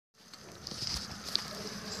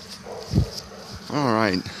All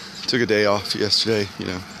right. Took a day off yesterday,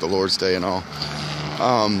 the Lord's Day and all.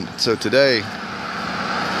 So today,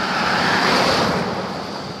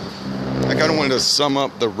 I kind of wanted to sum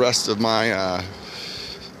up the rest of my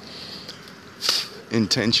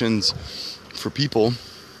intentions for people.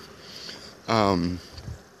 For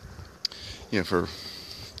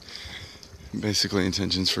basically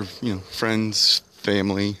intentions for, friends,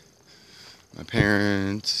 family, my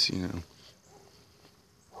parents,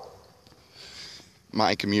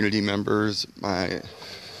 my community members, my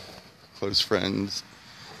close friends,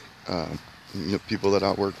 people that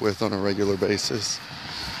I work with on a regular basis.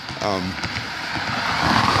 I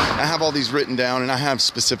have all these written down and I have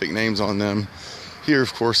specific names on them. Here,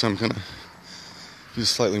 of course, I'm going to be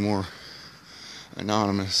slightly more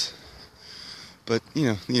anonymous. But,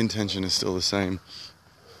 the intention is still the same.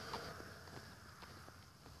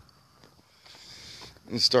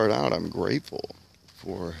 To start out, I'm grateful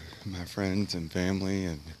for my friends and family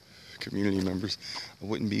and community members. I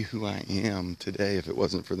wouldn't be who I am today if it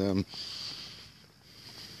wasn't for them.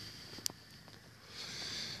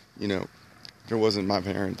 If it wasn't my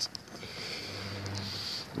parents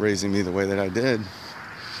raising me the way that I did,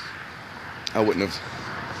 I wouldn't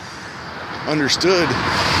have understood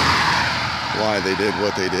why they did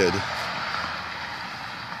what they did.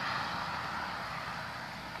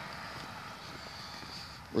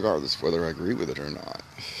 Regardless of whether I agree with it or not.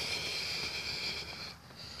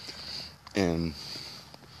 And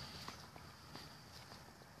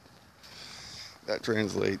that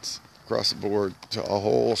translates across the board to a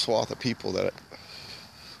whole swath of people that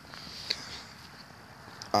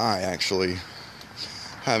I actually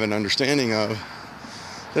have an understanding of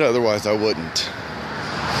that otherwise I wouldn't.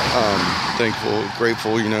 Thankful,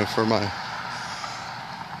 grateful, for my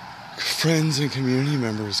friends and community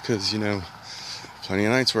members, because, plenty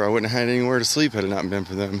of nights where I wouldn't have had anywhere to sleep had it not been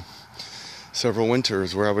for them. Several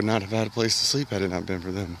winters where I would not have had a place to sleep had it not been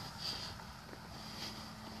for them.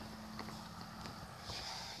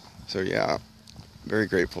 So yeah, very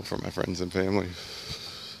grateful for my friends and family.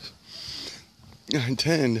 I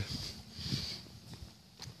intend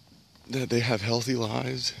that they have healthy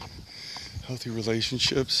lives, healthy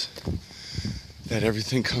relationships, that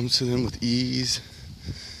everything comes to them with ease,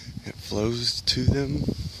 it flows to them,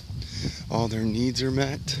 all their needs are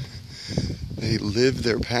met, they live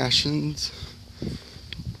their passions,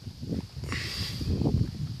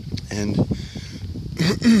 and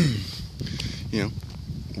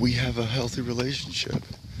we have a healthy relationship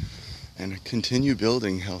and continue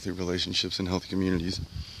building healthy relationships and healthy communities.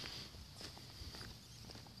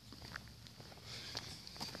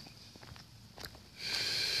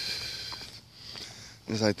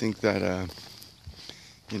 Because I think that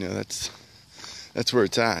that's where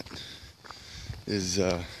it's at, is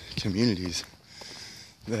communities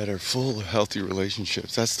that are full of healthy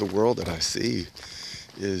relationships. That's the world that I see,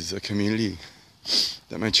 is a community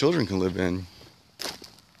that my children can live in,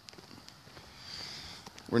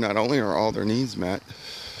 where not only are all their needs met,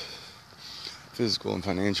 physical and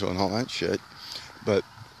financial and all that shit, but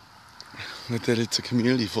that it's a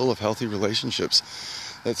community full of healthy relationships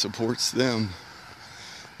that supports them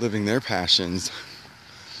living their passions,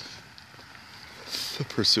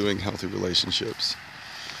 pursuing healthy relationships.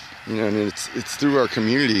 It's through our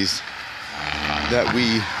communities that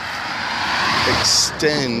we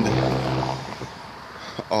extend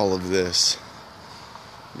all of this.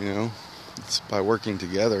 It's by working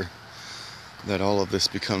together that all of this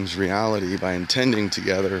becomes reality, by intending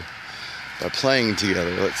together, by playing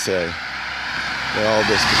together, let's say, that all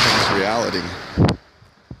this becomes reality.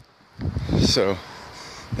 So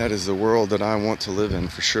that is the world that I want to live in,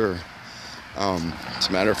 for sure. As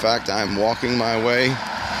a matter of fact, I'm walking my way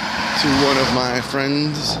to one of my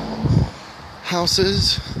friends'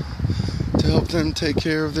 houses to help them take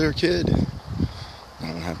care of their kid. I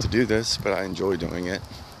don't have to do this, but I enjoy doing it.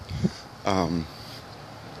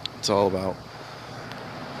 It's all about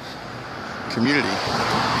community,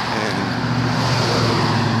 and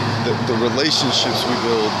the relationships we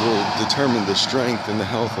build will determine the strength and the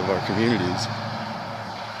health of our communities.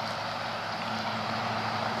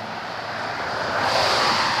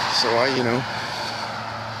 So I,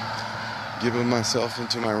 give myself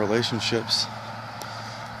into my relationships,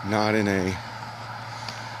 not in a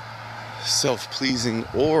self-pleasing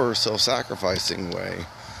or self-sacrificing way,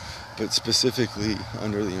 but specifically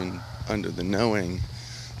under the knowing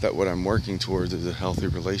that what I'm working towards is a healthy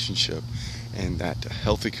relationship, and that a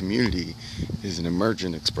healthy community is an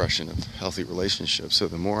emergent expression of healthy relationships. So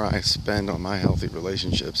the more I spend on my healthy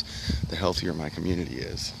relationships, the healthier my community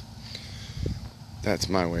is. That's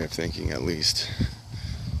my way of thinking, at least.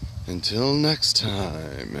 Until next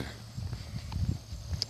time.